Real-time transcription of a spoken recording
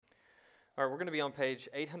All right, we're going to be on page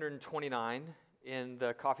 829 in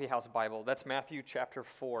the Coffee House Bible. That's Matthew chapter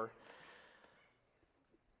 4.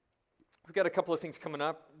 We've got a couple of things coming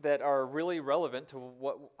up that are really relevant to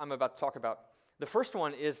what I'm about to talk about. The first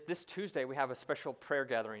one is this Tuesday we have a special prayer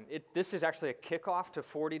gathering. This is actually a kickoff to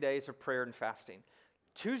 40 days of prayer and fasting.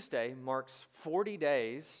 Tuesday marks 40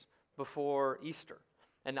 days before Easter.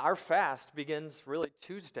 And our fast begins really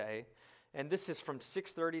Tuesday. And this is from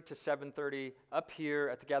 6:30 to 7:30 up here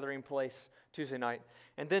at the gathering place Tuesday night.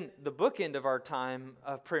 And then the bookend of our time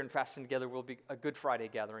of prayer and fasting together will be a Good Friday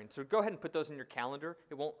gathering. So go ahead and put those in your calendar.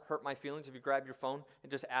 It won't hurt my feelings if you grab your phone and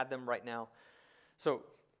just add them right now. So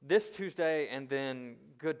this Tuesday and then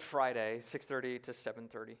Good Friday, 6:30 to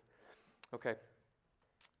 7:30. Okay.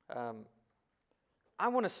 I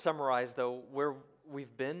want to summarize, though, where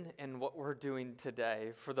we've been and what we're doing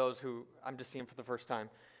today for those who I'm just seeing for the first time.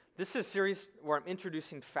 This is a series where I'm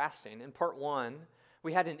introducing fasting. In part one,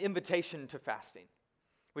 we had an invitation to fasting.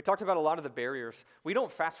 We talked about a lot of the barriers. We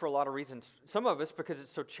don't fast for a lot of reasons. Some of us because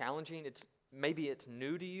it's so challenging. Maybe it's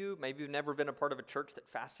new to you. Maybe you've never been a part of a church that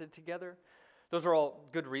fasted together. Those are all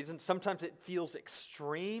good reasons. Sometimes it feels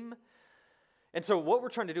extreme. And so what we're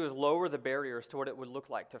trying to do is lower the barriers to what it would look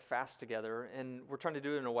like to fast together. And we're trying to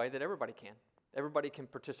do it in a way that everybody can. Everybody can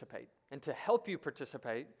participate. And to help you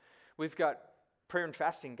participate, we've got prayer and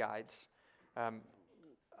fasting guides. A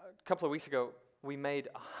couple of weeks ago, we made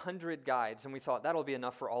 100 guides, and we thought that'll be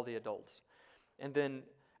enough for all the adults. And then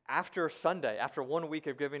after Sunday, after 1 week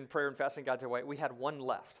of giving prayer and fasting guides away, we had one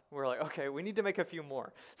left. We were like, okay, we need to make a few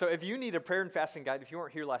more. So if you need a prayer and fasting guide, if you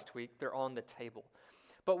weren't here last week, they're on the table.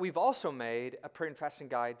 But we've also made a prayer and fasting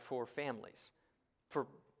guide for families, for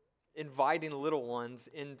inviting little ones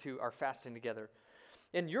into our fasting together.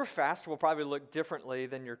 And your fast will probably look differently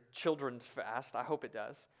than your children's fast. I hope it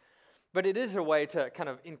does. But it is a way to kind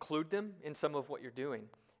of include them in some of what you're doing.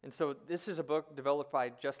 And so this is a book developed by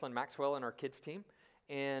Jesslyn Maxwell and our kids team.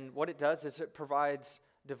 And what it does is it provides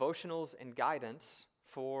devotionals and guidance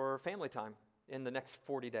for family time in the next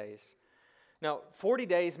 40 days. Now, 40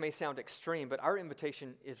 days may sound extreme, but our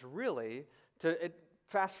invitation is really to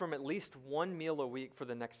fast from at least one meal a week for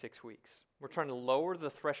the next 6 weeks. We're trying to lower the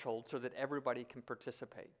threshold so that everybody can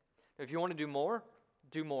participate. If you want to do more,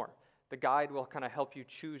 do more. The guide will kind of help you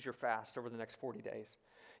choose your fast over the next 40 days.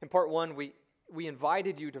 In part one, we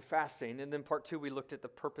invited you to fasting, and then part two, we looked at the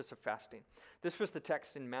purpose of fasting. This was the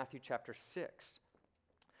text in Matthew chapter 6.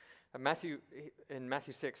 In Matthew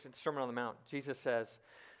 6, in Sermon on the Mount, Jesus says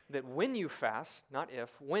that when you fast, not if,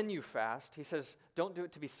 when you fast, he says, don't do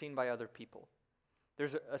it to be seen by other people.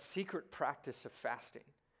 There's a secret practice of fasting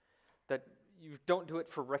that you don't do it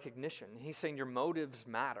for recognition. He's saying your motives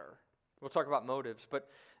matter. We'll talk about motives, but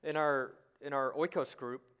in our Oikos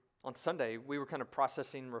group on Sunday, we were kind of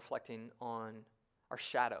processing, reflecting on our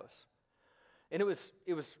shadows. And it was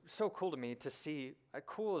so cool to me to see,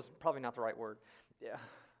 cool is probably not the right word. Yeah.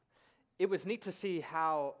 It was neat to see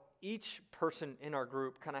how each person in our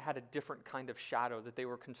group kind of had a different kind of shadow that they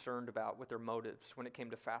were concerned about with their motives when it came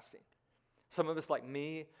to fasting. Some of us, like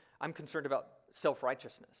me, I'm concerned about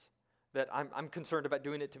self-righteousness, that I'm concerned about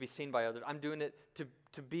doing it to be seen by others. I'm doing it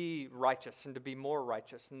to be righteous and to be more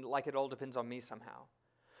righteous, and like it all depends on me somehow.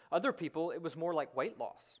 Other people, it was more like weight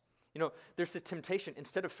loss. You know, there's the temptation,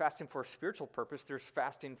 instead of fasting for a spiritual purpose, there's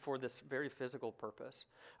fasting for this very physical purpose.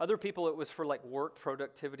 Other people, it was for like work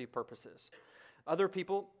productivity purposes. Other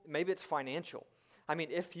people, maybe it's financial. I mean,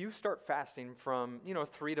 if you start fasting from,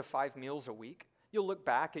 3 to 5 meals a week, you'll look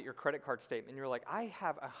back at your credit card statement and you're like, I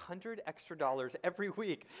have $100 extra every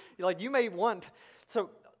week. You may want, so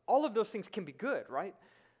all of those things can be good, right?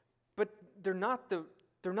 But they're not the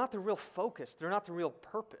real focus. They're not the real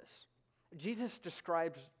purpose. Jesus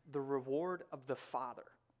describes the reward of the Father.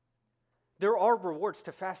 There are rewards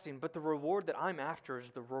to fasting, but the reward that I'm after is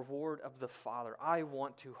the reward of the Father. I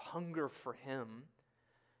want to hunger for Him,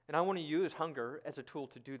 and I want to use hunger as a tool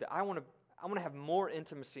to do that. I want to have more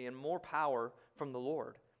intimacy and more power from the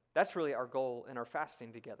Lord. That's really our goal in our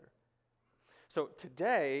fasting together. So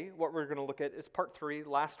today, what we're going to look at is part 3,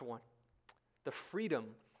 last one, the freedom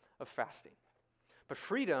of fasting. But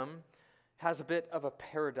freedom has a bit of a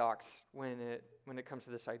paradox when it comes to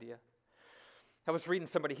this idea. I was reading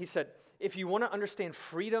somebody, he said, if you want to understand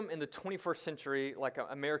freedom in the 21st century, like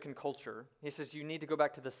American culture, he says you need to go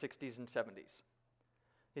back to the 60s and 70s.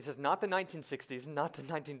 He says not the 1960s, not the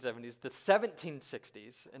 1970s, the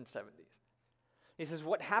 1760s and 70s. He says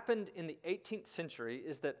what happened in the 18th century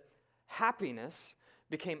is that happiness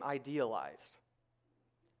became idealized.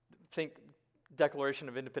 Think Declaration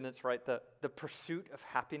of Independence, right? The pursuit of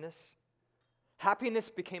happiness. Happiness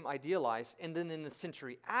became idealized, and then in the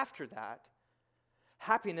century after that,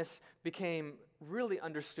 happiness became really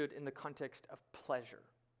understood in the context of pleasure.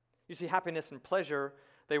 You see, happiness and pleasure,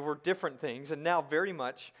 they were different things, and now very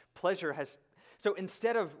much pleasure has... So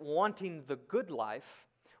instead of wanting the good life,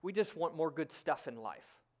 we just want more good stuff in life.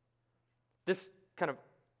 This kind of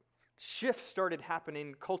shift started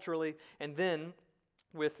happening culturally, and then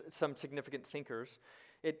with some significant thinkers,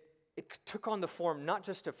 it took on the form not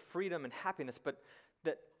just of freedom and happiness, but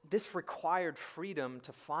that this required freedom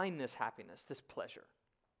to find this happiness, this pleasure.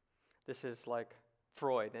 This is like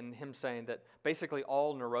Freud and him saying that basically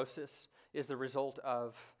all neurosis is the result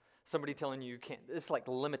of somebody telling you can't. It's like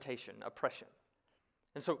limitation, oppression.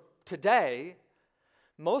 And so today,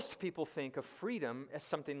 most people think of freedom as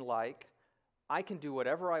something like, I can do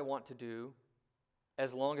whatever I want to do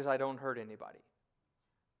as long as I don't hurt anybody.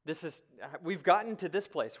 We've gotten to this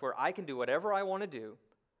place where I can do whatever I want to do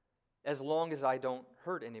as long as I don't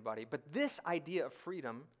hurt anybody. But this idea of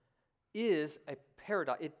freedom is a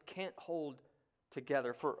paradox. It can't hold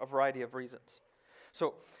together for a variety of reasons.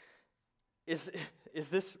 So, is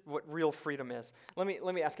this what real freedom is? Let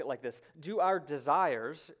me ask it like this. Do our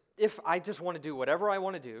desires, if I just want to do whatever I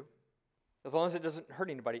want to do, as long as it doesn't hurt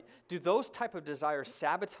anybody, do those type of desires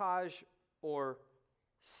sabotage or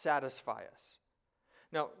satisfy us?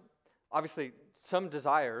 Now, obviously, some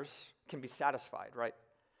desires can be satisfied, right?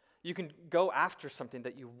 You can go after something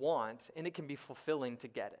that you want, and it can be fulfilling to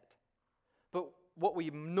get it. But what we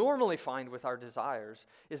normally find with our desires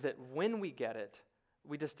is that when we get it,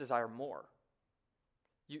 we just desire more.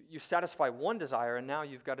 You satisfy one desire, and now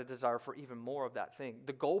you've got a desire for even more of that thing.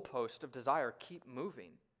 The goalpost of desire keep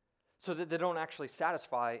moving so that they don't actually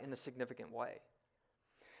satisfy in a significant way.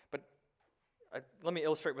 But let me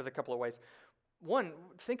illustrate with a couple of ways. One,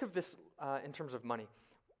 think of this in terms of money.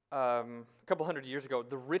 A couple hundred years ago,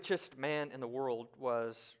 the richest man in the world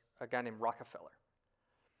was a guy named Rockefeller.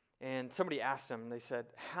 And somebody asked him, they said,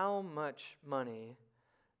 how much money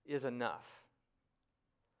is enough?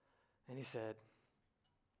 And he said,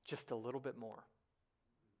 just a little bit more.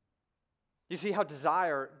 You see how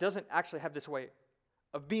desire doesn't actually have this way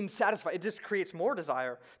of being satisfied. It just creates more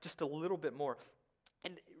desire, just a little bit more.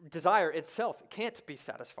 And desire itself can't be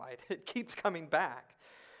satisfied. It keeps coming back.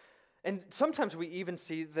 And sometimes we even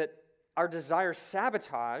see that our desires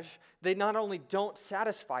sabotage. They not only don't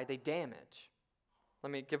satisfy, they damage.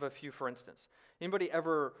 Let me give a few for instance. Anybody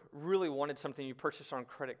ever really wanted something you purchased on a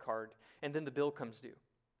credit card and then the bill comes due?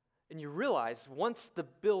 And you realize once the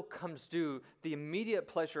bill comes due, the immediate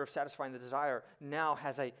pleasure of satisfying the desire now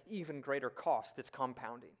has an even greater cost that's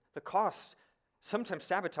compounding. The cost sometimes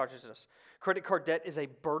sabotages us. Credit card debt is a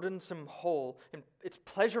burdensome hole, and it's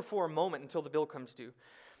pleasure for a moment until the bill comes due.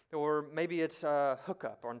 Or maybe it's a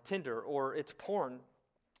hookup on Tinder, or it's porn.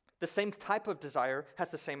 The same type of desire has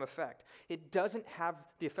the same effect. It doesn't have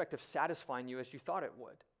the effect of satisfying you as you thought it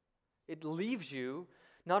would. It leaves you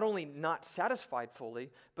not only not satisfied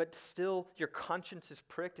fully, but still your conscience is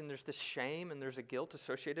pricked and there's this shame and there's a guilt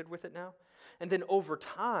associated with it now. And then over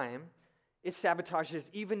time, it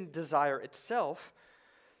sabotages even desire itself,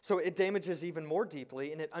 so it damages even more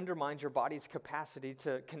deeply and it undermines your body's capacity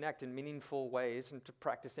to connect in meaningful ways and to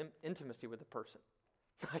practice intimacy with a person.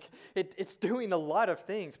 Like it's doing a lot of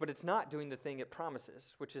things, but it's not doing the thing it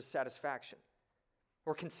promises, which is satisfaction.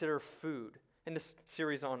 Or consider food. In this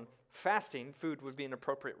series on fasting, food would be an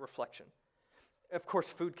appropriate reflection. Of course,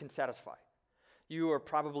 food can satisfy. You are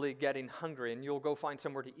probably getting hungry and you'll go find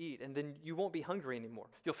somewhere to eat and then you won't be hungry anymore.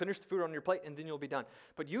 You'll finish the food on your plate and then you'll be done.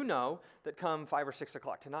 But you know that come 5 or 6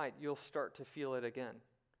 o'clock tonight, you'll start to feel it again.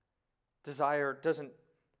 Desire doesn't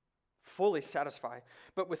fully satisfy.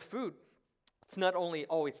 But with food, it's not only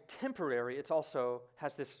always temporary, it also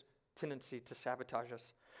has this tendency to sabotage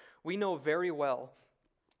us. We know very well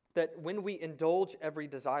that when we indulge every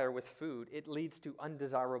desire with food, it leads to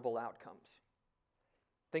undesirable outcomes.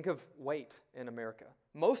 Think of weight in America.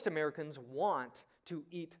 Most Americans want to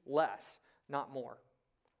eat less, not more.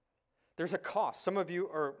 There's a cost. Some of you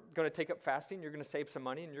are going to take up fasting, you're going to save some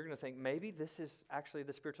money, and you're going to think, maybe this is actually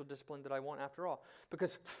the spiritual discipline that I want after all.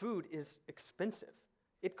 Because food is expensive.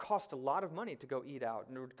 It costs a lot of money to go eat out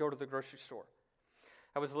and go to the grocery store.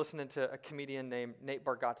 I was listening to a comedian named Nate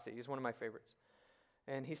Bargatze. He's one of my favorites.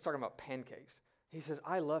 And he's talking about pancakes. He says,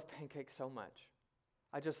 I love pancakes so much.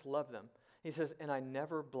 I just love them. He says, and I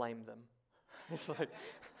never blame them. It's like,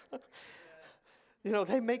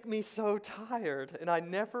 they make me so tired, and I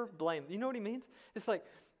never blame them. You know what he means? It's like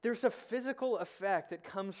there's a physical effect that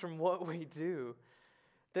comes from what we do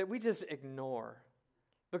that we just ignore.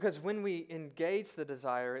 Because when we engage the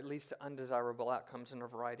desire, it leads to undesirable outcomes in a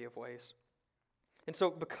variety of ways. And so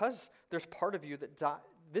because there's part of you that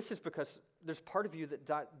this is because there's part of you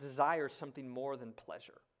that desires something more than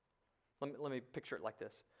pleasure. Let me picture it like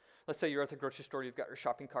this. Let's say you're at the grocery store, you've got your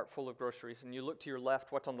shopping cart full of groceries, and you look to your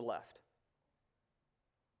left, what's on the left?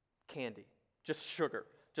 Candy, just sugar,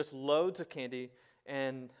 just loads of candy,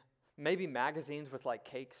 and maybe magazines with like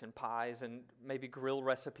cakes and pies and maybe grill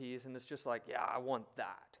recipes, and it's just like, yeah, I want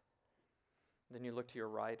that. Then you look to your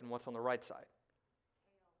right, and what's on the right side?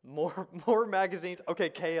 More magazines. Okay,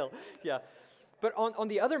 kale, yeah. But on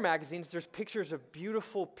the other magazines, there's pictures of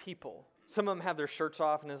beautiful people. Some of them have their shirts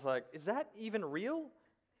off, and it's like, is that even real?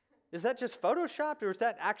 Is that just photoshopped, or is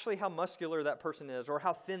that actually how muscular that person is, or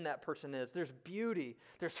how thin that person is? There's beauty,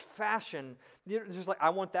 there's fashion. There's like, I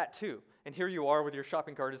want that too. And here you are with your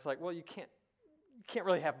shopping cart. It's like, well, you can't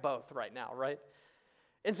really have both right now, right?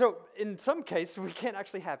 And so in some cases, we can't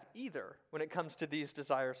actually have either when it comes to these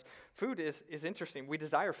desires. Food is interesting. We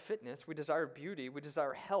desire fitness, we desire beauty, we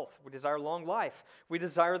desire health, we desire long life, we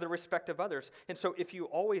desire the respect of others. And so if you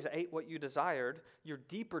always ate what you desired, your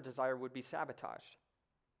deeper desire would be sabotaged.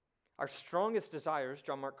 Our strongest desires,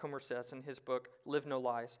 John Mark Comer says in his book, Live No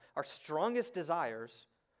Lies, our strongest desires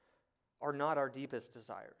are not our deepest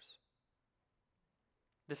desires.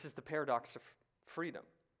 This is the paradox of freedom.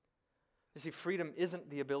 You see, freedom isn't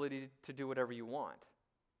the ability to do whatever you want.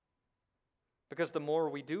 Because the more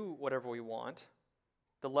we do whatever we want,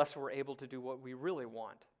 the less we're able to do what we really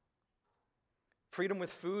want. Freedom with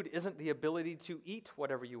food isn't the ability to eat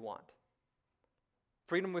whatever you want.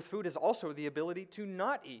 Freedom with food is also the ability to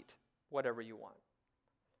not eat whatever you want.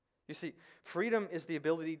 You see, freedom is the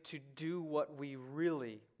ability to do what we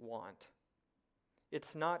really want.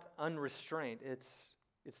 It's not unrestrained, it's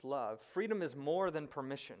love. Freedom is more than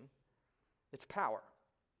permission, it's power.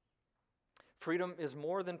 Freedom is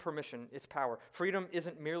more than permission, it's power. Freedom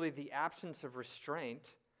isn't merely the absence of restraint,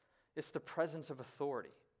 it's the presence of authority.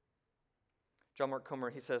 John Mark Comer,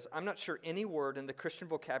 he says, I'm not sure any word in the Christian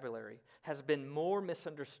vocabulary has been more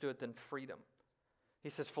misunderstood than freedom. He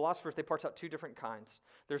says philosophers, they parse out two different kinds.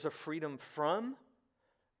 There's a freedom from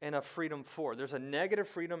and a freedom for. There's a negative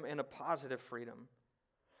freedom and a positive freedom.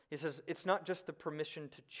 He says it's not just the permission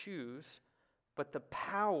to choose, but the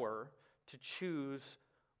power to choose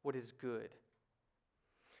what is good.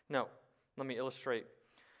 Now, let me illustrate.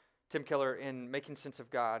 Tim Keller, in Making Sense of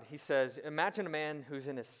God, he says, imagine a man who's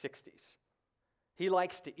in his 60s. He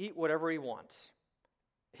likes to eat whatever he wants.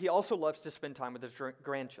 He also loves to spend time with his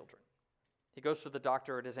grandchildren. He goes to the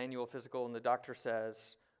doctor at his annual physical, and the doctor says,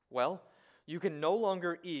 well, you can no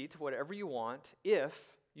longer eat whatever you want if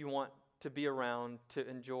you want to be around to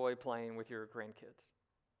enjoy playing with your grandkids.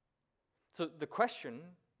 So the question,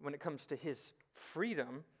 when it comes to his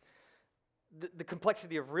freedom, the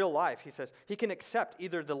complexity of real life, he says, he can accept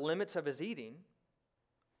either the limits of his eating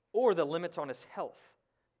or the limits on his health.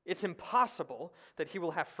 It's impossible that he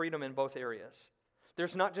will have freedom in both areas.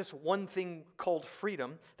 There's not just one thing called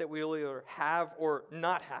freedom that we'll either have or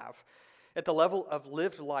not have. At the level of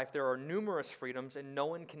lived life, there are numerous freedoms, and no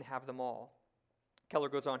one can have them all. Keller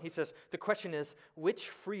goes on. He says, the question is, which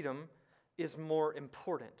freedom is more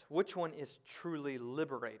important? Which one is truly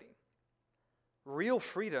liberating? Real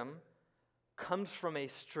freedom comes from a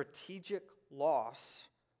strategic loss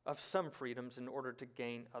of some freedoms in order to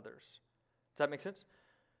gain others. Does that make sense?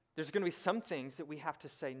 There's going to be some things that we have to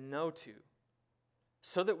say no to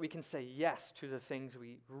so that we can say yes to the things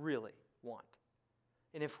we really want.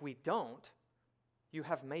 And if we don't, you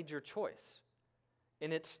have made your choice.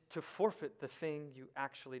 And it's to forfeit the thing you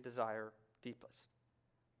actually desire deepest.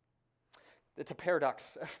 It's a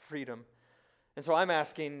paradox of freedom. And so I'm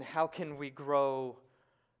asking, how can we grow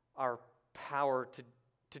our power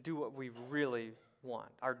to do what we really want,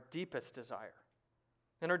 our deepest desire?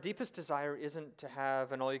 And our deepest desire isn't to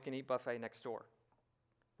have an all-you-can-eat buffet next door,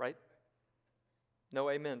 right? No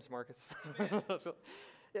amens, Marcus.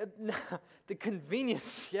 The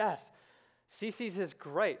convenience, yes. CC's is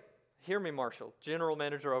great. Hear me, Marshall, general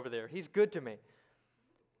manager over there. He's good to me.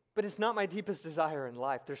 But it's not my deepest desire in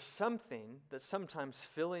life. There's something that sometimes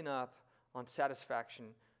filling up on satisfaction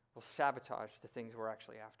will sabotage the things we're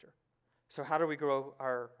actually after. So how do we grow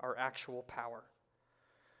our actual power?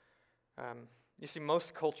 You see,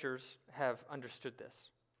 most cultures have understood this,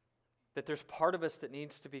 that there's part of us that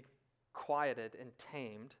needs to be quieted and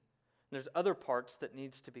tamed, and there's other parts that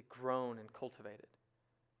needs to be grown and cultivated.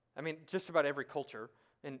 I mean, just about every culture,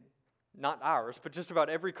 and not ours, but just about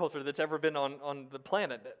every culture that's ever been on the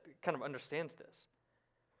planet kind of understands this.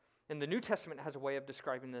 And the New Testament has a way of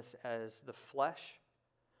describing this as the flesh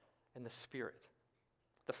and the spirit.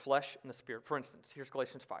 The flesh and the spirit. For instance, here's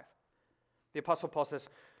Galatians 5. The Apostle Paul says,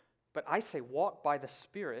 but I say walk by the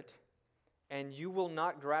Spirit, and you will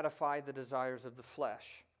not gratify the desires of the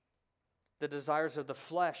flesh. the desires of the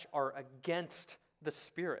flesh are against the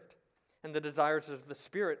Spirit, and the desires of the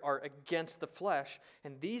Spirit are against the flesh,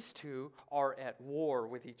 and these two are at war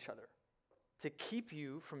with each other to keep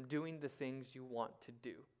you from doing the things you want to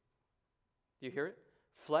do. Do you hear it?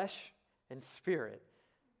 Flesh and spirit.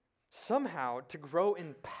 Somehow, to grow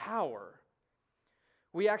in power,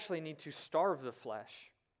 we actually need to starve the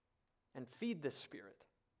flesh and feed the spirit.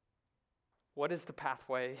 What is the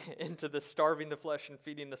pathway into the starving the flesh and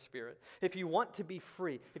feeding the spirit? If you want to be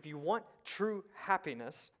free, if you want true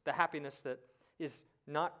happiness, the happiness that is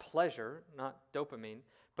not pleasure, not dopamine,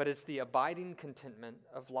 but it's the abiding contentment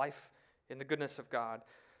of life in the goodness of God,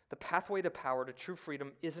 the pathway to power, to true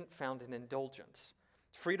freedom, isn't found in indulgence.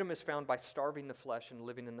 Freedom is found by starving the flesh and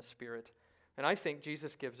living in the spirit. And I think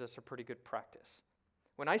Jesus gives us a pretty good practice.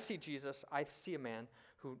 When I see Jesus, I see a man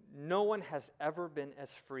who no one has ever been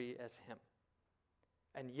as free as him.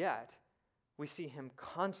 And yet, we see him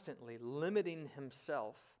constantly limiting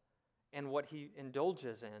himself and what he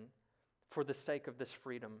indulges in for the sake of this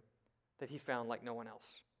freedom that he found like no one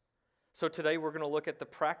else. So today we're going to look at the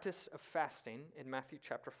practice of fasting in Matthew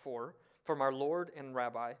chapter 4 from our Lord and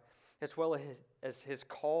Rabbi, as well as his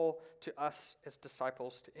call to us as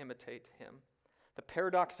disciples to imitate him. The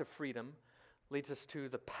paradox of freedom leads us to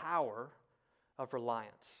the power of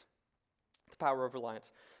reliance. The power of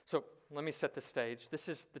reliance. So let me set the stage. This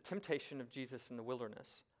is the temptation of Jesus in the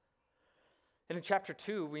wilderness. And in chapter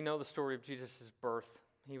 2, we know the story of Jesus' birth.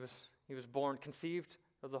 He was born, conceived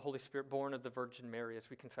of the Holy Spirit, born of the Virgin Mary, as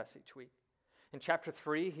we confess each week. In chapter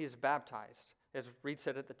 3, he is baptized. As Reed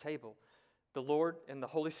said at the table, the Lord and the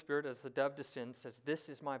Holy Spirit, as the dove descends, says, "This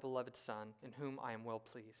is my beloved Son, in whom I am well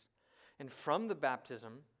pleased." And from the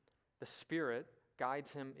baptism, the Spirit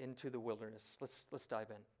guides him into the wilderness. Let's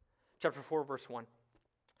dive in. Chapter 4, verse 1.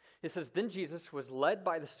 It says, "Then Jesus was led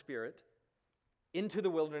by the Spirit into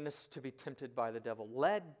the wilderness to be tempted by the devil."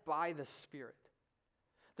 Led by the Spirit.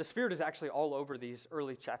 The Spirit is actually all over these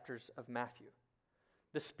early chapters of Matthew.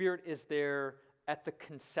 The Spirit is there at the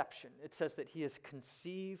conception. It says that he is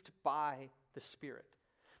conceived by the Spirit.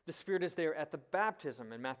 The Spirit is there at the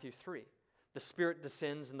baptism in Matthew 3. The Spirit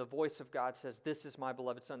descends and the voice of God says, "This is my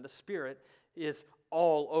beloved Son." The Spirit is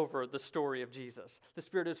all over the story of Jesus. The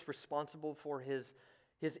Spirit is responsible for his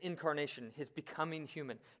incarnation, his becoming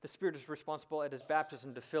human. The Spirit is responsible at his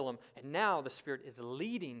baptism to fill him. And now the Spirit is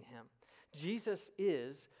leading him. Jesus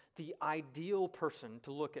is the ideal person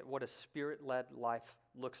to look at what a Spirit-led life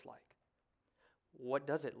looks like. What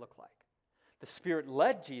does it look like? The Spirit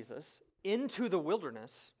led Jesus into the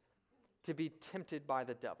wilderness to be tempted by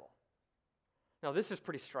the devil. Now, this is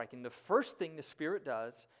pretty striking. The first thing the Spirit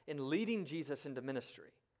does in leading Jesus into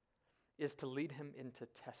ministry is to lead him into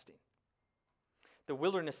testing. The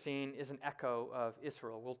wilderness scene is an echo of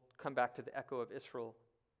Israel. We'll come back to the echo of Israel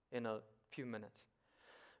in a few minutes.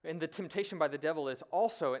 And the temptation by the devil is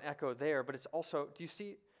also an echo there, but it's also, do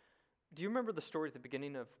you remember the story at the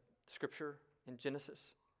beginning of Scripture in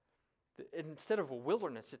Genesis? Instead of a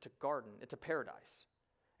wilderness, it's a garden, it's a paradise.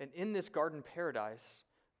 And in this garden paradise,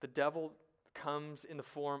 the devil comes in the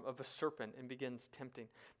form of a serpent and begins tempting.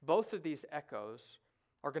 Both of these echoes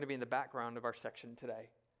are going to be in the background of our section today.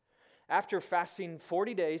 After fasting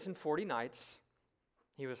 40 days and 40 nights,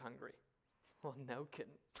 he was hungry. Well, no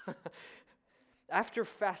kidding. After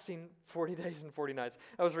fasting 40 days and 40 nights,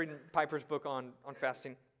 I was reading Piper's book on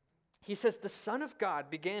fasting. He says, the Son of God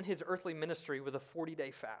began his earthly ministry with a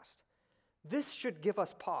 40-day fast. This should give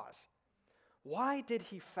us pause. Why did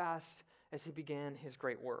he fast as he began his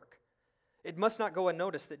great work? It must not go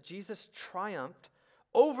unnoticed that Jesus triumphed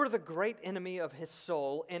over the great enemy of his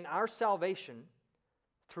soul in our salvation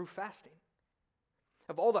through fasting.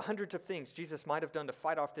 Of all the hundreds of things Jesus might have done to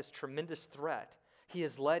fight off this tremendous threat, he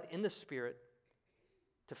is led in the Spirit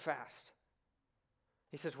to fast.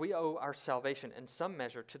 He says we owe our salvation in some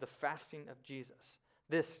measure to the fasting of Jesus.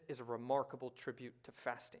 This is a remarkable tribute to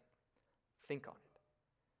fasting. Think on it.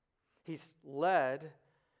 He's led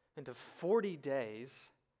into 40 days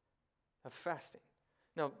of fasting.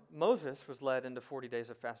 Now, Moses was led into 40 days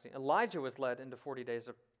of fasting. Elijah was led into 40 days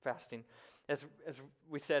of fasting. As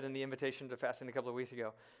we said in the invitation to fasting a couple of weeks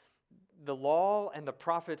ago, the law and the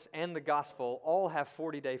prophets and the gospel all have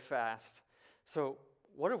 40-day fast. So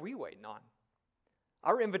what are we waiting on?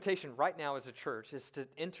 Our invitation right now as a church is to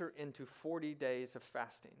enter into 40 days of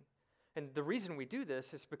fasting. And the reason we do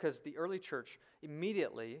this is because the early church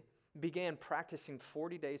immediately began practicing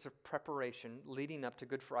 40 days of preparation leading up to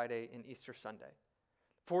Good Friday and Easter Sunday.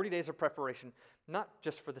 40 days of preparation, not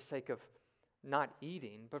just for the sake of not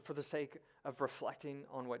eating, but for the sake of reflecting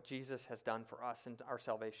on what Jesus has done for us and our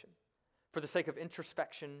salvation. For the sake of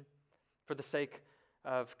introspection, for the sake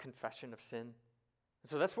of confession of sin. And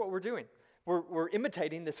so that's what we're doing. We're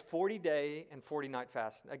imitating this 40-day and 40-night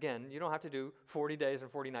fast. Again, you don't have to do 40 days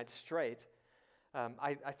and 40 nights straight.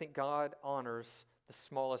 I think God honors the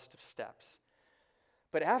smallest of steps.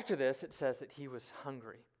 But after this, it says that he was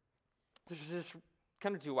hungry. There's this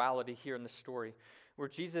kind of duality here in the story where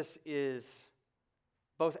Jesus is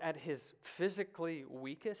both at his physically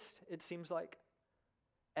weakest, it seems like,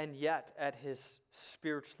 and yet at his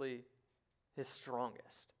spiritually his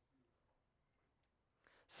strongest.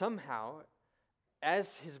 Somehow,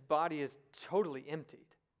 as his body is totally emptied,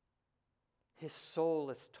 his soul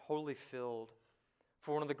is totally filled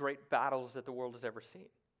for one of the great battles that the world has ever seen.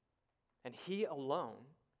 And he alone,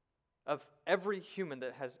 of every human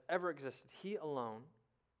that has ever existed, he alone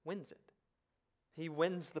wins it. He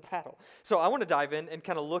wins the battle. So I want to dive in and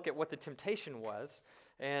kind of look at what the temptation was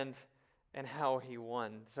and how he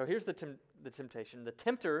won. So here's the temptation. The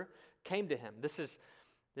tempter came to him. This is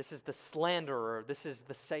the slanderer. This is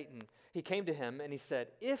the Satan. He came to him and he said,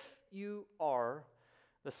 "If you are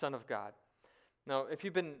the Son of God." Now, if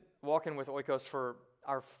you've been walking with Oikos for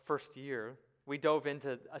our first year, we dove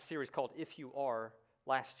into a series called If You Are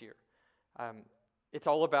last year. It's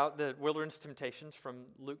all about the wilderness temptations from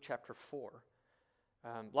Luke chapter 4.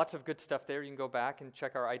 Lots of good stuff there. You can go back and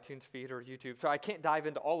check our iTunes feed or YouTube. So I can't dive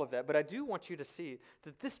into all of that, but I do want you to see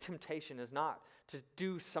that this temptation is not to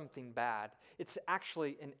do something bad. It's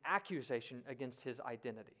actually an accusation against his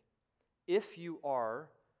identity. If you are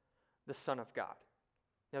the Son of God.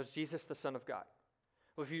 Now, is Jesus the Son of God?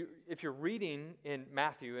 Well, if you're reading in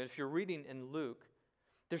Matthew, and if you're reading in Luke,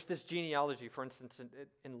 there's this genealogy, for instance,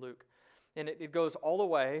 in Luke. And it goes all the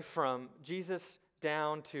way from Jesus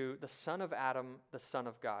down to the son of Adam, the Son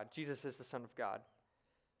of God. Jesus is the Son of God.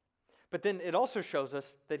 But then it also shows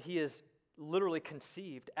us that he is literally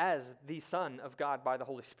conceived as the Son of God by the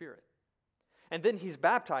Holy Spirit. And then he's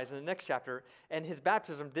baptized in the next chapter, and his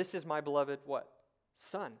baptism, "This is my beloved," what?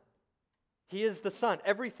 Son. He is the Son.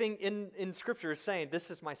 Everything in Scripture is saying,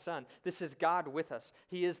 "This is my Son. This is God with us.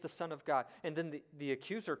 He is the Son of God." And then the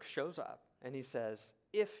accuser shows up, and he says,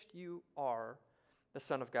 "If you are the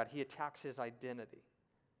Son of God," he attacks his identity.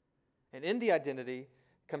 And in the identity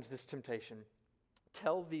comes this temptation.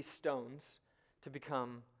 Tell these stones to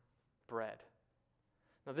become bread.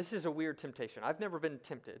 Now, this is a weird temptation. I've never been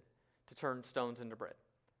tempted to turn stones into bread.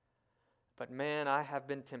 But man, I have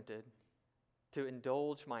been tempted to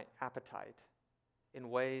indulge my appetite in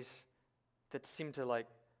ways that seem to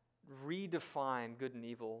redefine good and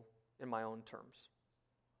evil in my own terms.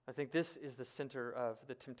 I think this is the center of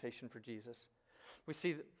the temptation for Jesus. We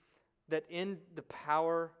see that in the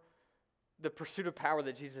pursuit of power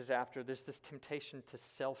that Jesus is after, there's this temptation to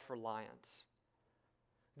self-reliance.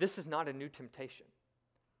 This is not a new temptation.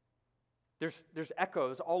 There's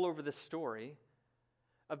echoes all over this story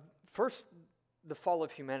of first the fall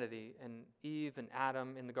of humanity and Eve and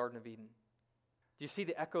Adam in the Garden of Eden. Do you see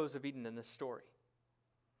the echoes of Eden in this story?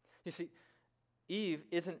 You see, Eve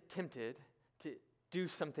isn't tempted to do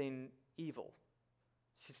something evil.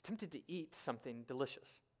 She's tempted to eat something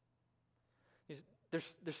delicious.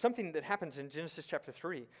 There's something that happens in Genesis chapter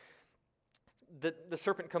 3. The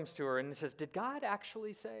serpent comes to her and says, "Did God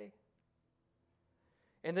actually say?"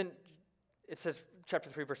 And then it says, chapter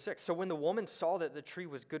 3, verse 6, "So when the woman saw that the tree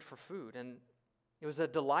was good for food, and it was a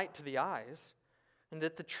delight to the eyes, and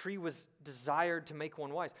that the tree was desired to make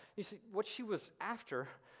one wise." You see, what she was after,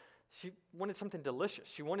 she wanted something delicious.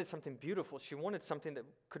 She wanted something beautiful. She wanted something that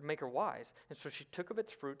could make her wise. And so she took of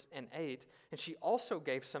its fruits and ate, and she also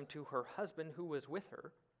gave some to her husband who was with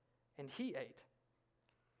her, and he ate.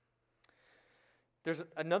 There's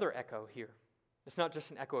another echo here. It's not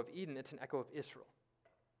just an echo of Eden, it's an echo of Israel.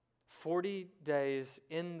 40 days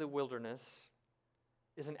in the wilderness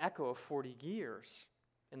is an echo of 40 years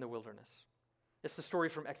in the wilderness. It's the story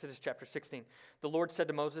from Exodus chapter 16. The Lord said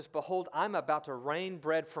to Moses, "Behold, I'm about to rain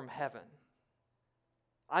bread from heaven."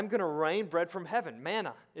 I'm going to rain bread from heaven.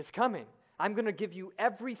 Manna is coming. I'm going to give you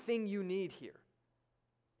everything you need here.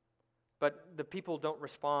 But the people don't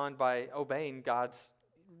respond by obeying God's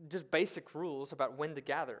just basic rules about when to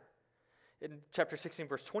gather. In chapter 16,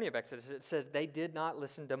 verse 20 of Exodus, it says they did not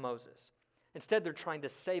listen to Moses. Instead, they're trying to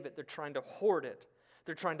save it. They're trying to hoard it.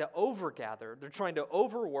 They're trying to overgather. They're trying to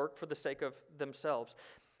overwork for the sake of themselves.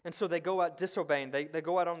 And so they go out disobeying. They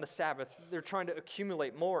go out on the Sabbath. They're trying to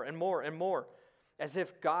accumulate more and more and more, as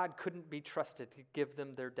if God couldn't be trusted to give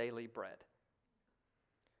them their daily bread.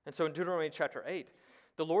 And so in Deuteronomy chapter 8,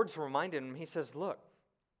 the Lord's reminding them, he says, "Look,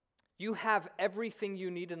 You have everything you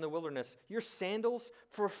need in the wilderness. Your sandals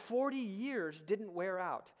for 40 years didn't wear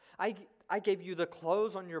out. I gave you the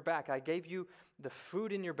clothes on your back. I gave you the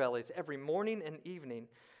food in your bellies every morning and evening. And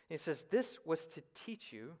he says, this was to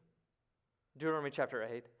teach you, Deuteronomy chapter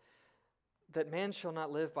 8, that man shall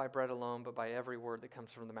not live by bread alone, but by every word that comes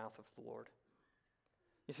from the mouth of the Lord.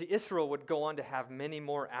 You see, Israel would go on to have many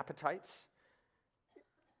more appetites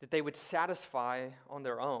that they would satisfy on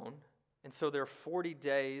their own. And so their 40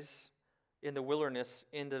 days in the wilderness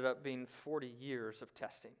ended up being 40 years of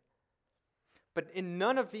testing. But in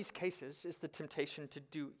none of these cases is the temptation to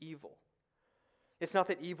do evil. It's not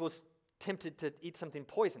that Eve was tempted to eat something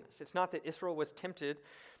poisonous. It's not that Israel was tempted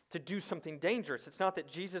to do something dangerous. It's not that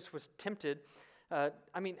Jesus was tempted.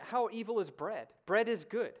 How evil is bread? Bread is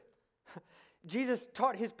good. Jesus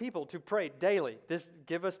taught his people to pray daily.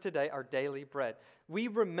 Give us today our daily bread. We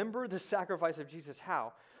remember the sacrifice of Jesus.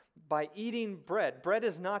 How? By eating bread. Bread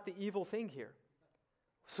is not the evil thing here.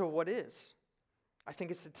 So what is? I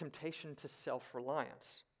think it's a temptation to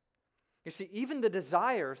self-reliance. You see, even the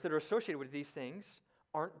desires that are associated with these things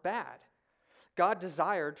aren't bad. God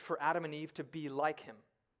desired for Adam and Eve to be like him.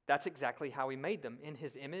 That's exactly how he made them, in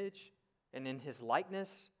his image and in his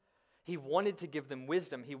likeness. He wanted to give them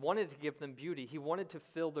wisdom. He wanted to give them beauty. He wanted to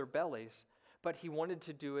fill their bellies, but he wanted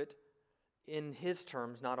to do it in his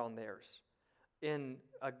terms, not on theirs. In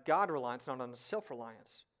a God reliance, not on a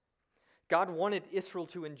self-reliance. God wanted Israel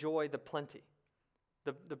to enjoy the plenty,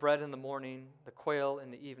 the bread in the morning, the quail in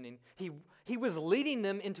the evening. He was leading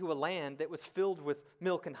them into a land that was filled with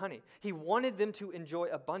milk and honey. He wanted them to enjoy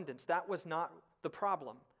abundance. That was not the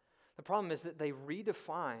problem. The problem is that they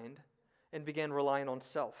redefined and began relying on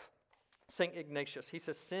self. St. Ignatius, he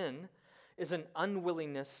says, sin is an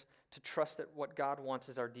unwillingness to trust that what God wants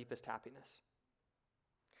is our deepest happiness.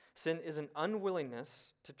 Sin is an unwillingness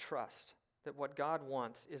to trust that what God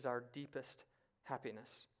wants is our deepest happiness.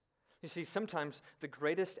 You see, sometimes the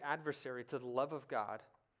greatest adversary to the love of God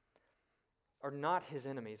are not his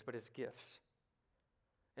enemies, but his gifts.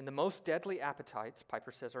 And the most deadly appetites,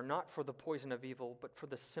 Piper says, are not for the poison of evil, but for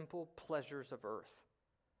the simple pleasures of earth.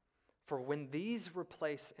 For when these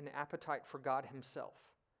replace an appetite for God himself,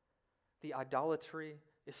 the idolatry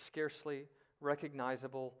is scarcely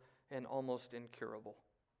recognizable and almost incurable.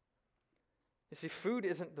 You see, food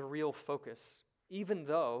isn't the real focus, even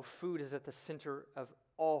though food is at the center of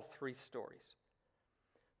all three stories.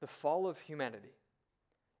 The fall of humanity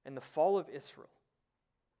and the fall of Israel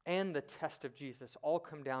and the test of Jesus all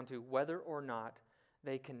come down to whether or not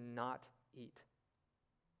they cannot eat.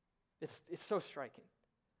 It's so striking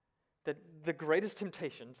that the greatest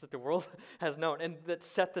temptations that the world has known and that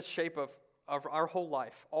set the shape of our whole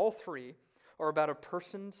life, all three are about a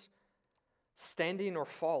person's standing or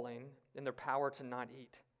falling in their power to not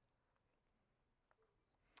eat.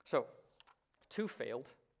 So, 2 failed.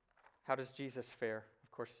 How does Jesus fare?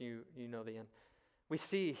 Of course, you know the end. We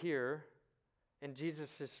see here in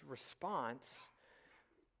Jesus' response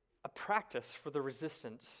a practice for the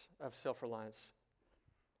resistance of self-reliance.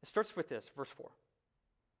 It starts with this, verse 4.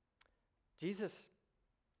 Jesus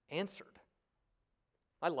answered.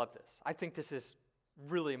 I love this. I think this is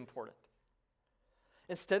really important.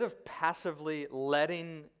 Instead of passively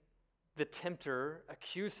letting the tempter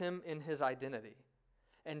accuse him in his identity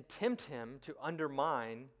and tempt him to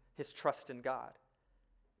undermine his trust in God,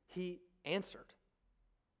 he answered.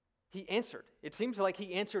 He answered. It seems like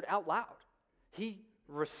he answered out loud. He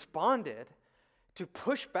responded to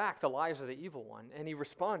push back the lies of the evil one, and he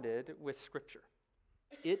responded with Scripture.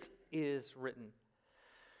 It is written.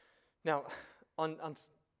 Now,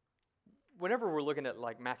 whenever we're looking at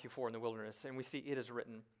like Matthew 4 in the wilderness and we see it is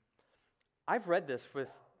written, I've read this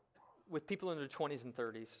with people in their 20s and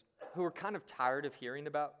 30s who are kind of tired of hearing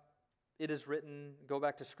about it is written, go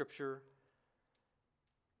back to Scripture.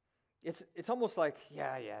 It's almost like,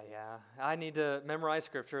 yeah, I need to memorize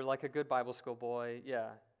Scripture like a good Bible school boy, yeah.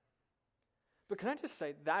 But can I just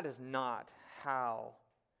say, that is not how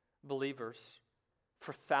believers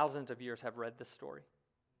for thousands of years have read this story.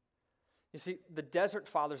 You see, the desert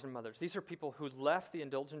fathers and mothers, these are people who left the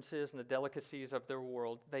indulgences and the delicacies of their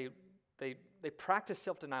world. They practiced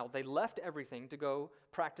self-denial. They left everything to go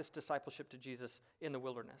practice discipleship to Jesus in the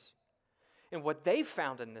wilderness. And what they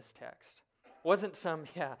found in this text wasn't some,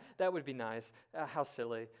 yeah, that would be nice, how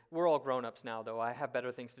silly. We're all grown-ups now, though. I have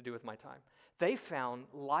better things to do with my time. They found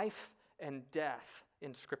life and death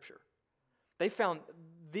in Scripture. They found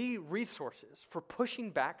the resources for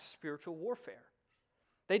pushing back spiritual warfare.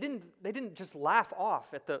 They didn't just laugh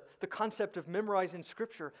off at the concept of memorizing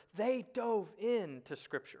Scripture. They dove into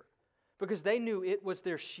Scripture because they knew it was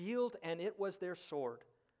their shield and it was their sword.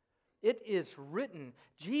 It is written.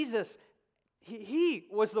 Jesus, he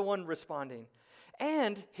was the one responding.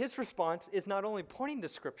 And his response is not only pointing to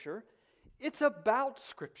Scripture, it's about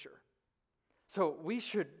Scripture. So we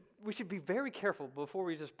should be very careful before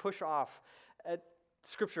we just push off at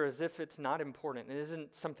Scripture as if it's not important. It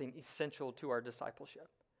isn't something essential to our discipleship.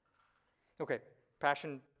 Okay,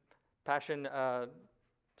 passion,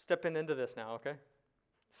 stepping into this now, okay?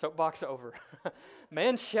 Soapbox over.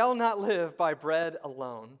 Man shall not live by bread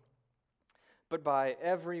alone, but by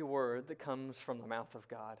every word that comes from the mouth of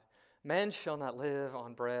God. Man shall not live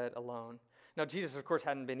on bread alone. Now, Jesus, of course,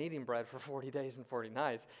 hadn't been eating bread for 40 days and 40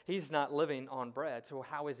 nights. He's not living on bread, so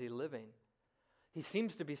how is he living? He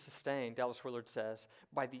seems to be sustained, Dallas Willard says,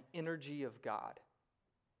 by the energy of God.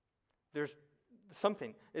 There's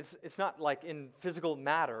something. It's not like in physical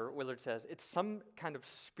matter, Willard says. It's some kind of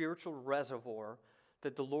spiritual reservoir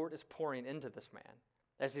that the Lord is pouring into this man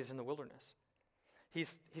as he's in the wilderness.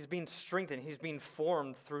 He's being strengthened. He's being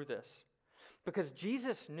formed through this. Because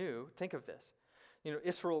Jesus knew, think of this,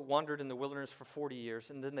 Israel wandered in the wilderness for 40 years,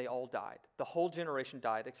 and then they all died. The whole generation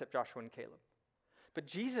died except Joshua and Caleb. But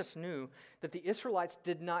Jesus knew that the Israelites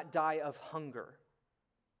did not die of hunger.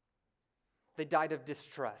 They died of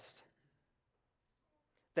distrust.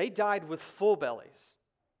 They died with full bellies,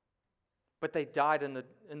 but they died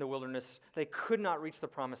in the wilderness. They could not reach the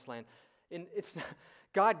promised land.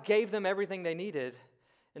 God gave them everything they needed,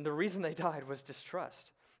 and the reason they died was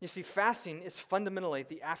distrust. You see, fasting is fundamentally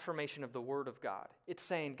the affirmation of the Word of God. It's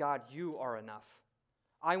saying, God, you are enough.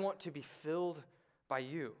 I want to be filled by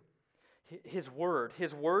you. His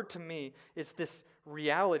word to me is this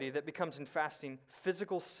reality that becomes in fasting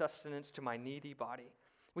physical sustenance to my needy body.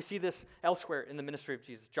 We see this elsewhere in the ministry of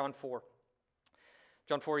Jesus. John 4,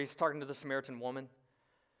 he's talking to the Samaritan woman.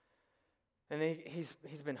 And he's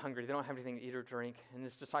been hungry. They don't have anything to eat or drink. And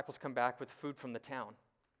his disciples come back with food from the town.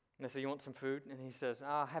 And they say, you want some food? And he says,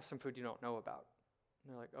 I have some food you don't know about.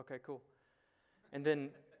 And they're like, okay, cool. And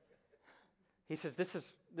then he says, this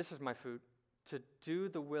is my food, to do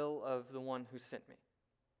the will of the one who sent me.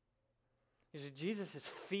 You see, Jesus is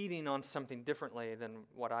feeding on something differently than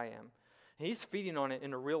what I am. He's feeding on it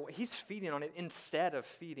in a real way. He's feeding on it instead of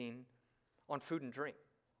feeding on food and drink.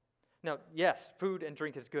 Now, yes, food and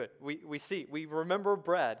drink is good. We remember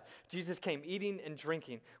bread. Jesus came eating and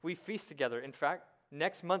drinking. We feast together. In fact,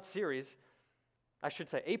 next month's series,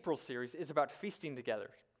 April's series, is about feasting together.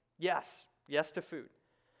 Yes to food.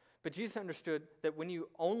 But Jesus understood that when you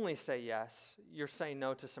only say yes, you're saying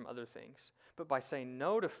no to some other things. But by saying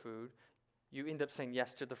no to food, you end up saying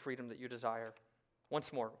yes to the freedom that you desire.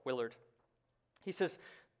 Once more, Willard. He says,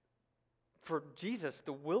 for Jesus,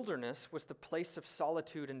 the wilderness was the place of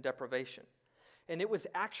solitude and deprivation. And it was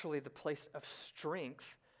actually the place of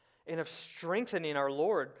strength and of strengthening our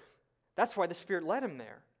Lord. That's why the Spirit led him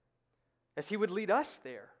there, as he would lead us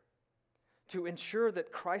there, to ensure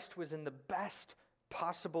that Christ was in the best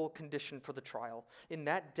possible condition for the trial. In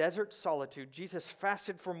that desert solitude, Jesus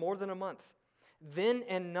fasted for more than a month. Then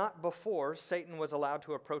and not before, Satan was allowed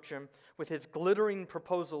to approach him with his glittering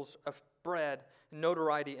proposals of bread,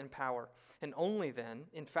 notoriety, and power. And only then,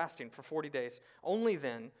 in fasting for 40 days, only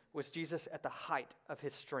then was Jesus at the height of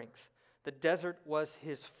his strength. The desert was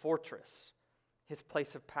his fortress, his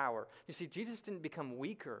place of power. You see, Jesus didn't become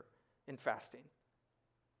weaker in fasting.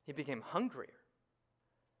 He became hungrier.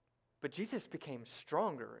 But Jesus became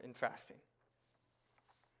stronger in fasting.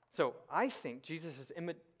 So I think Jesus'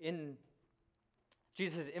 invitation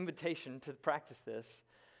to practice this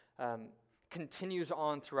continues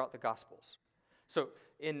on throughout the Gospels. So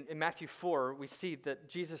in Matthew 4, we see that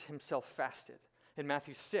Jesus himself fasted. In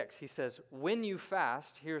Matthew 6, he says, when you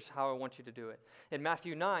fast, here's how I want you to do it. In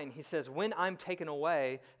Matthew 9, he says, when I'm taken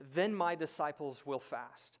away, then my disciples will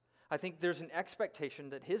fast. I think there's an expectation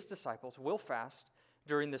that his disciples will fast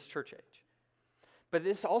during this church age. But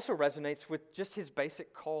this also resonates with just his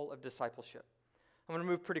basic call of discipleship. I'm going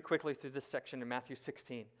to move pretty quickly through this section in Matthew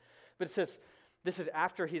 16. But it says, this is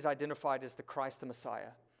after he's identified as the Christ, the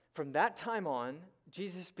Messiah. From that time on,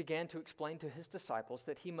 Jesus began to explain to his disciples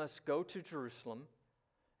that he must go to Jerusalem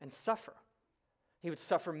and suffer. He would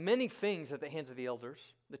suffer many things at the hands of the elders,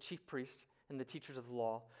 the chief priests, and the teachers of the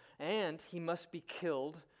law, and he must be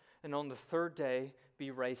killed and on the third day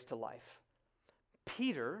be raised to life.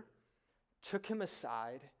 Peter took him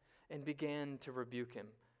aside and began to rebuke him.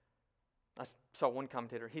 I saw one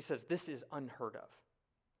commentator, he says, this is unheard of.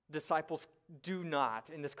 Disciples do not,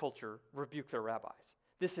 in this culture, rebuke their rabbis.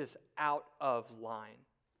 This is out of line.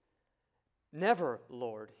 Never,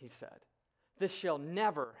 Lord, he said. This shall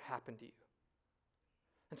never happen to you.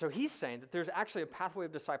 And so he's saying that there's actually a pathway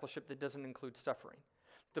of discipleship that doesn't include suffering.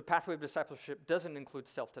 The pathway of discipleship doesn't include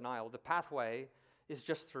self-denial. The pathway is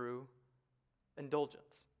just through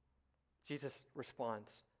indulgence. Jesus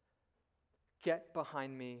responds, "Get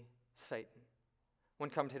behind me, Satan." One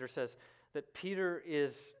commentator says that Peter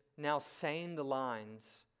is now saying the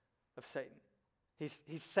lines of Satan.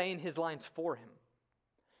 He's saying his lines for him.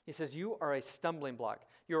 He says, "You are a stumbling block.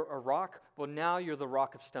 You're a rock. Well, now you're the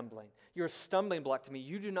rock of stumbling. You're a stumbling block to me.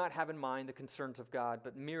 You do not have in mind the concerns of God,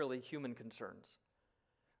 but merely human concerns."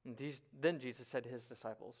 And then Jesus said to his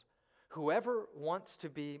disciples, "Whoever wants to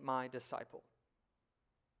be my disciple."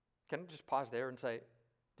 Can I just pause there and say,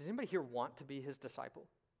 does anybody here want to be his disciple?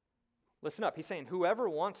 Listen up. He's saying, whoever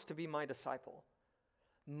wants to be my disciple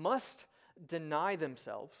must deny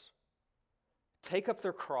themselves, take up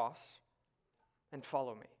their cross, and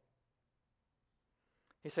follow me.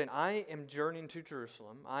 He's saying, I am journeying to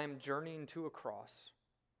Jerusalem. I am journeying to a cross.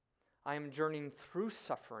 I am journeying through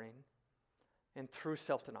suffering and through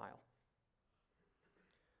self-denial.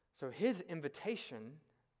 So his invitation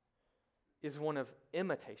is one of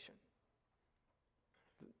imitation.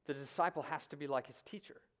 The disciple has to be like his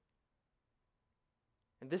teacher.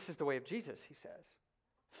 And this is the way of Jesus, he says.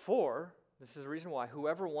 For, this is the reason why,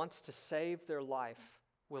 whoever wants to save their life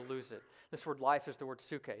will lose it. This word life is the word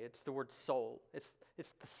suke. It's the word soul. It's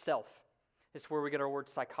the self. It's where we get our word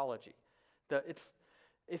psychology.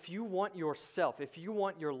 If you want yourself, if you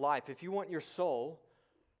want your life, if you want your soul,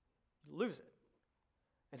 lose it.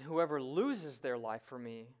 And whoever loses their life for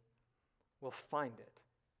me will find it.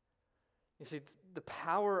 You see, the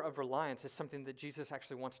power of reliance is something that Jesus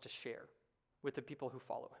actually wants to share with the people who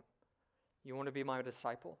follow him. You want to be my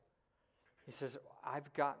disciple? He says,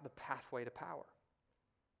 I've got the pathway to power.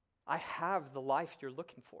 I have the life you're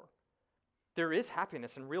looking for. There is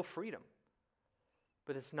happiness and real freedom,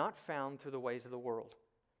 but it's not found through the ways of the world.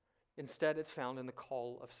 Instead, it's found in the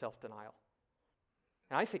call of self-denial.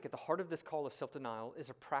 And I think at the heart of this call of self-denial is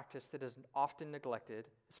a practice that is often neglected,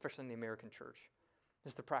 especially in the American church,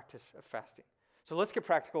 is the practice of fasting. So let's get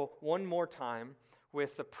practical one more time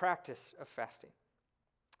with the practice of fasting.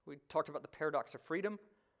 We talked about the paradox of freedom,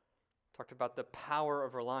 talked about the power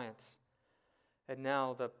of reliance, and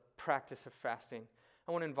now the practice of fasting.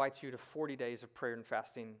 I want to invite you to 40 days of prayer and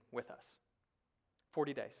fasting with us.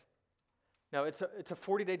 40 days. Now, it's a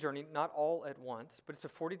 40-day journey, not all at once, but it's a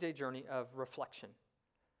 40-day journey of reflection,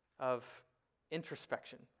 of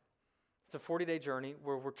introspection. It's a 40-day journey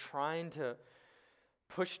where we're trying to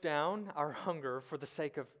push down our hunger for the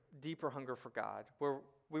sake of deeper hunger for God, where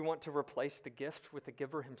we want to replace the gift with the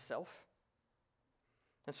giver himself.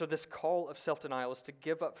 And so this call of self-denial is to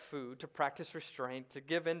give up food, to practice restraint, to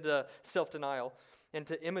give into self-denial, and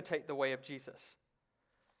to imitate the way of Jesus.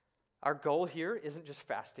 Our goal here isn't just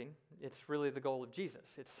fasting. It's really the goal of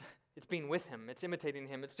Jesus. It's being with him. It's imitating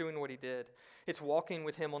him. It's doing what he did. It's walking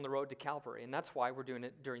with him on the road to Calvary. And that's why we're doing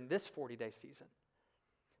it during this 40-day season.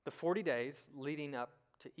 The 40 days leading up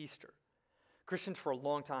to Easter. Christians for a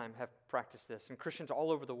long time have practiced this, and Christians all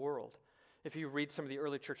over the world. If you read some of the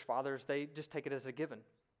early church fathers, they just take it as a given.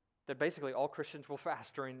 That basically all Christians will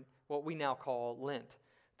fast during what we now call Lent,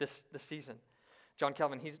 this season. John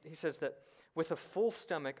Calvin, he says that with a full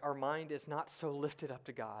stomach, our mind is not so lifted up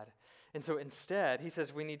to God. And so instead, he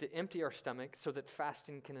says we need to empty our stomach so that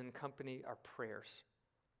fasting can accompany our prayers,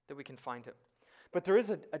 that we can find him. But there is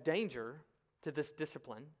a danger to this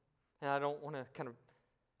discipline, and I don't want to kind of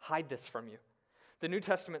hide this from you. The New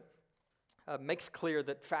Testament makes clear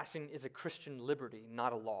that fasting is a Christian liberty,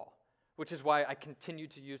 not a law, which is why I continue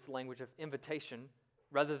to use the language of invitation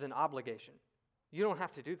rather than obligation. You don't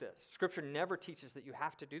have to do this. Scripture never teaches that you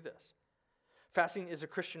have to do this. Fasting is a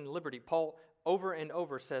Christian liberty. Paul over and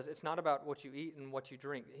over says it's not about what you eat and what you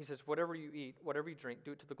drink. He says whatever you eat, whatever you drink,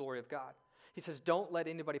 do it to the glory of God. He says don't let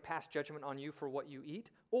anybody pass judgment on you for what you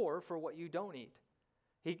eat or for what you don't eat.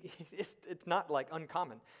 It's not like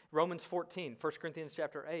uncommon. Romans 14, 1 Corinthians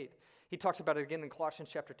chapter 8, he talks about it again in Colossians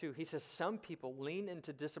chapter 2. He says some people lean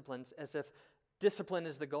into disciplines as if discipline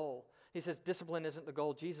is the goal. He says discipline isn't the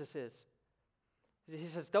goal, Jesus is. He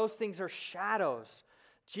says those things are shadows.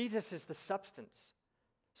 Jesus is the substance.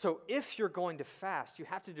 So if you're going to fast, you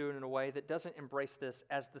have to do it in a way that doesn't embrace this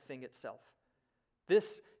as the thing itself.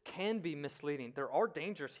 This can be misleading. There are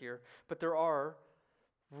dangers here, but there are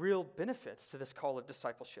real benefits to this call of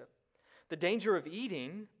discipleship. The danger of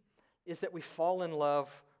eating is that we fall in love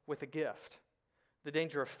with a gift. The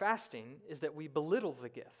danger of fasting is that we belittle the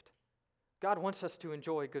gift. God wants us to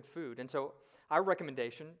enjoy good food. And so our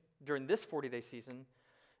recommendation during this 40-day season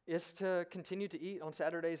is to continue to eat on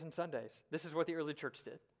Saturdays and Sundays. This is what the early church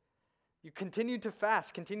did. You continue to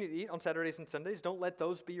fast, continue to eat on Saturdays and Sundays. Don't let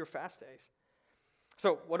those be your fast days.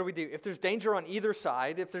 So what do we do? If there's danger on either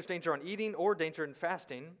side, if there's danger on eating or danger in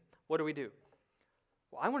fasting, what do we do?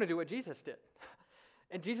 Well, I want to do what Jesus did.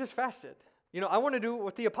 And Jesus fasted. I want to do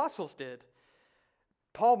what the apostles did.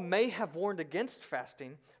 Paul may have warned against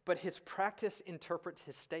fasting, but his practice interprets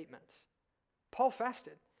his statements. Paul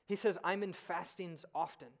fasted. He says, I'm in fastings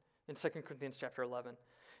often in 2 Corinthians chapter 11.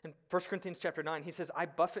 In 1 Corinthians chapter 9, he says, I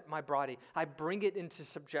buffet my body. I bring it into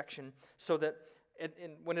subjection so that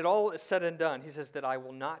when it all is said and done, he says that I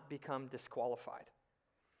will not become disqualified.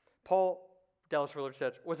 Paul, Dallas Willard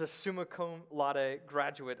says, was a summa cum laude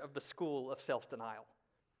graduate of the school of self-denial.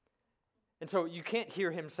 And so you can't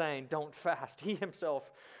hear him saying, don't fast. He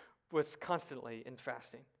himself was constantly in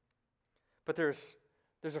fasting. But there's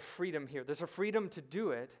a freedom here. There's a freedom to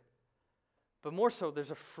do it, but more so,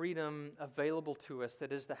 there's a freedom available to us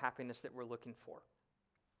that is the happiness that we're looking for.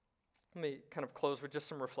 Let me kind of close with just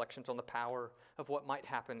some reflections on the power of what might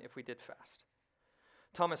happen if we did fast.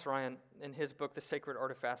 Thomas Ryan, in his book, The Sacred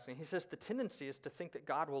Art of Fasting, he says the tendency is to think that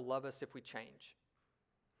God will love us if we change.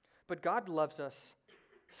 But God loves us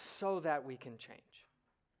so that we can change.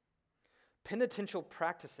 Penitential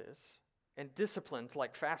practices and disciplines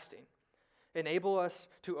like fasting enable us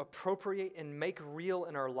to appropriate and make real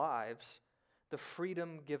in our lives the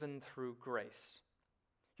freedom given through grace.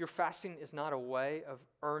 Your fasting is not a way of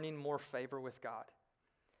earning more favor with God.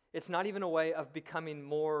 It's not even a way of becoming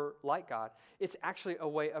more like God. It's actually a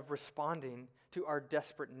way of responding to our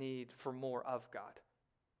desperate need for more of God.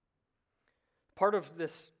 Part of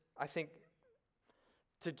this, I think,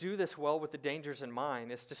 to do this well with the dangers in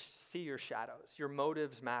mind is to see your shadows. Your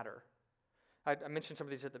motives matter. I mentioned some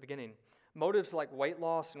of these at the beginning. Motives like weight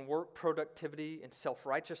loss and work productivity and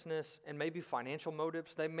self-righteousness and maybe financial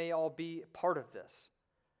motives, they may all be part of this.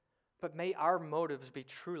 But may our motives be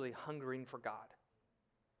truly hungering for God.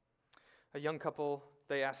 A young couple,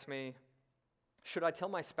 they asked me, should I tell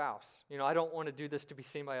my spouse? I don't want to do this to be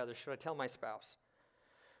seen by others. Should I tell my spouse?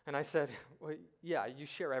 And I said, well, yeah, you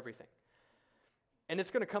share everything. And it's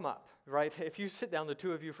going to come up, right? If you sit down, the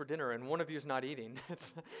two of you, for dinner and one of you is not eating,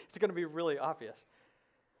 it's going to be really obvious.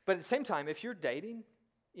 But at the same time, if you're dating,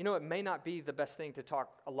 it may not be the best thing to talk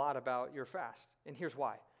a lot about your fast. And here's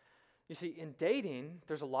why. You see, in dating,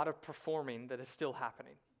 there's a lot of performing that is still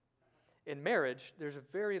happening. In marriage, there's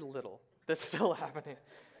very little that's still happening.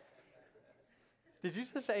 Did you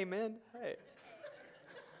just say amen? Hey.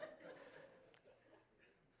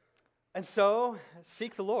 And so,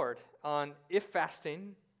 seek the Lord on if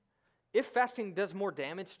fasting does more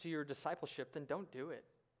damage to your discipleship, then don't do it.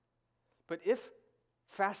 But if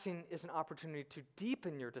fasting is an opportunity to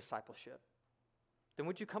deepen your discipleship, then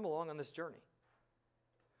would you come along on this journey?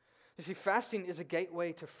 You see, fasting is a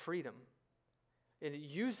gateway to freedom. It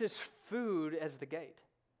uses food as the gate.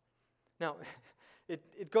 Now,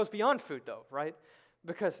 it goes beyond food, though, right?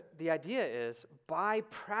 Because the idea is, by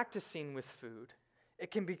practicing with food,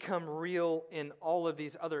 it can become real in all of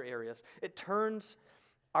these other areas. It turns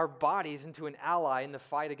our bodies into an ally in the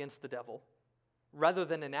fight against the devil, rather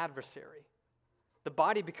than an adversary. The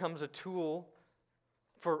body becomes a tool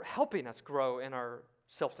for helping us grow in our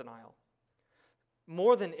self-denial.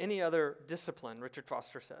 More than any other discipline, Richard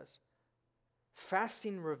Foster says,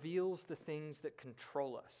 fasting reveals the things that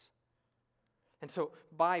control us. And so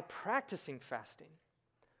by practicing fasting,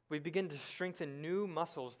 we begin to strengthen new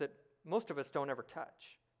muscles that most of us don't ever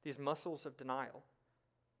touch. These muscles of denial,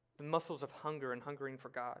 the muscles of hunger and hungering for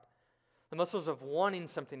God, the muscles of wanting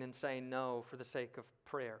something and saying no for the sake of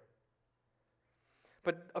prayer.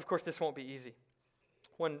 But of course, this won't be easy.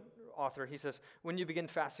 One author, he says, when you begin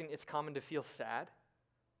fasting, it's common to feel sad,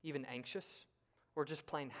 even anxious, or just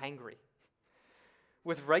plain hangry.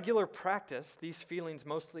 With regular practice, these feelings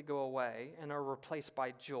mostly go away and are replaced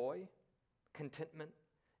by joy, contentment,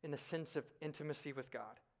 and a sense of intimacy with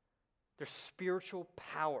God. There's spiritual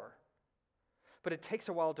power. But it takes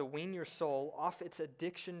a while to wean your soul off its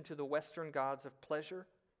addiction to the Western gods of pleasure,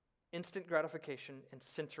 instant gratification, and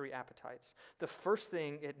sensory appetites. The first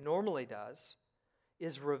thing it normally does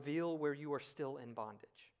is reveal where you are still in bondage.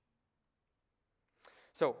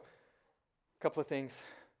 So, a couple of things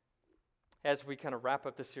as we kind of wrap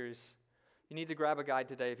up this series. You need to grab a guide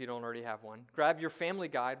today if you don't already have one. Grab your family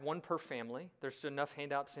guide, one per family. There's enough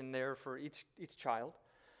handouts in there for each child.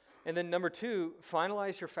 And then number 2,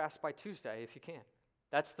 finalize your fast by Tuesday if you can.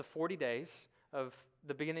 That's the 40 days of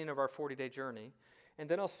the beginning of our 40-day journey. And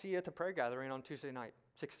then I'll see you at the prayer gathering on Tuesday night,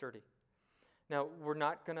 6:30. Now, we're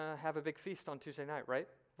not going to have a big feast on Tuesday night, right?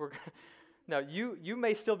 Now, you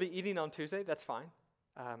may still be eating on Tuesday. That's fine.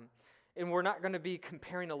 And we're not going to be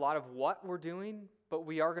comparing a lot of what we're doing, but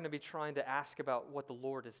we are going to be trying to ask about what the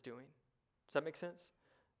Lord is doing. Does that make sense?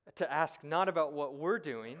 to ask not about what we're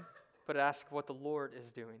doing, but ask what the Lord is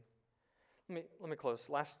doing. Let me close.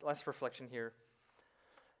 Last reflection here.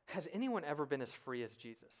 Has anyone ever been as free as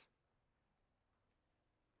Jesus?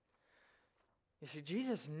 You see,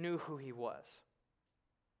 Jesus knew who he was.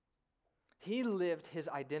 He lived his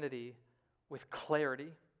identity with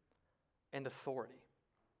clarity and authority.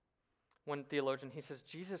 One theologian, he says,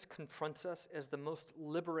 Jesus confronts us as the most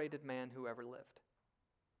liberated man who ever lived.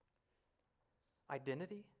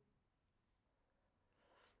 Identity?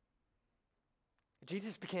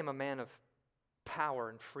 Jesus became a man of power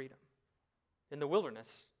and freedom. In the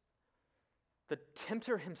wilderness, the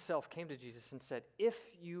tempter himself came to Jesus and said, "If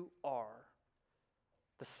you are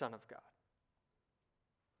the Son of God."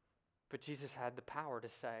 But Jesus had the power to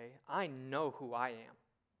say, "I know who I am."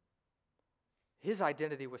 His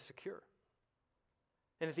identity was secure.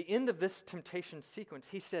 And at the end of this temptation sequence,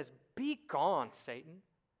 he says, "Be gone, Satan."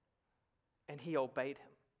 And he obeyed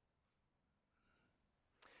him.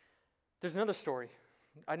 There's another story.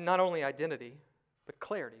 Not only identity, but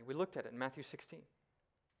clarity. We looked at it in Matthew 16.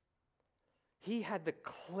 He had the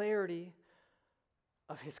clarity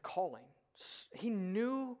of his calling. He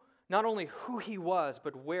knew not only who he was,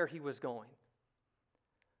 but where he was going.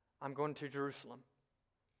 I'm going to Jerusalem.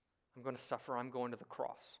 I'm going to suffer. I'm going to the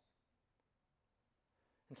cross.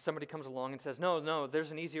 And somebody comes along and says, no,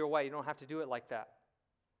 there's an easier way. You don't have to do it like that.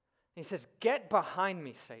 And he says, "Get behind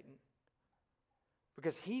me, Satan."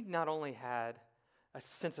 Because he not only had a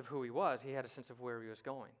sense of who he was, he had a sense of where he was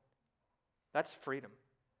going. That's freedom.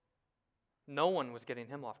 No one was getting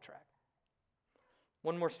him off track.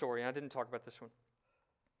 One more story, and I didn't talk about this one.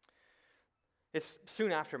 It's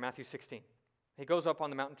soon after Matthew 16. He goes up on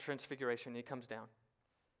the Mountain Transfiguration, and he comes down.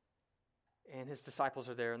 And his disciples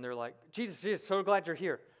are there, and they're like, Jesus, so glad you're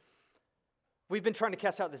here. We've been trying to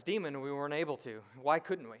cast out this demon, and we weren't able to. Why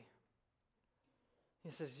couldn't we? He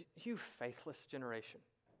says, "You faithless generation."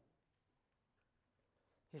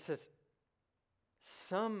 He says,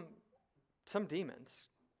 some demons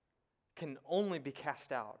can only be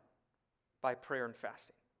cast out by prayer and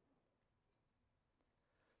fasting.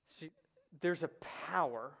 See, there's a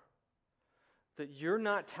power that you're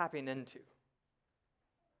not tapping into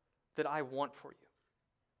that I want for you.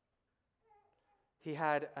 He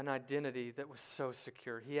had an identity that was so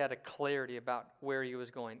secure. He had a clarity about where he was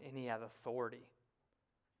going, and he had authority.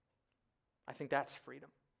 I think that's freedom.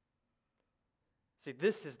 See,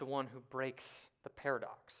 this is the one who breaks the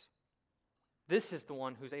paradox. This is the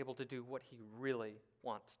one who's able to do what he really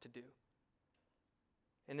wants to do.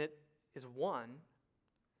 And it is won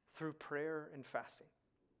through prayer and fasting.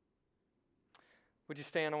 Would you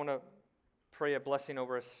stand? I want to pray a blessing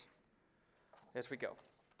over us as we go.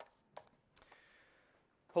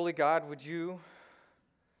 Holy God, would you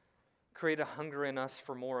create a hunger in us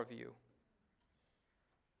for more of you?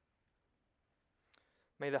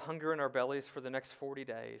 May the hunger in our bellies for the next 40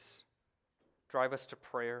 days drive us to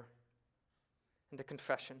prayer and to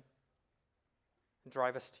confession and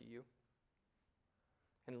drive us to you.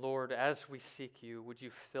 And Lord, as we seek you, would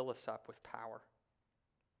you fill us up with power?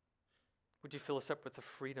 Would you fill us up with the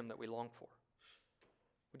freedom that we long for?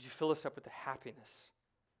 Would you fill us up with the happiness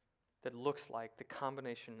that looks like the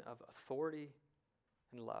combination of authority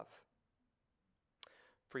and love?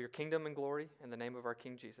 For your kingdom and glory, in the name of our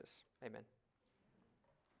King Jesus, amen.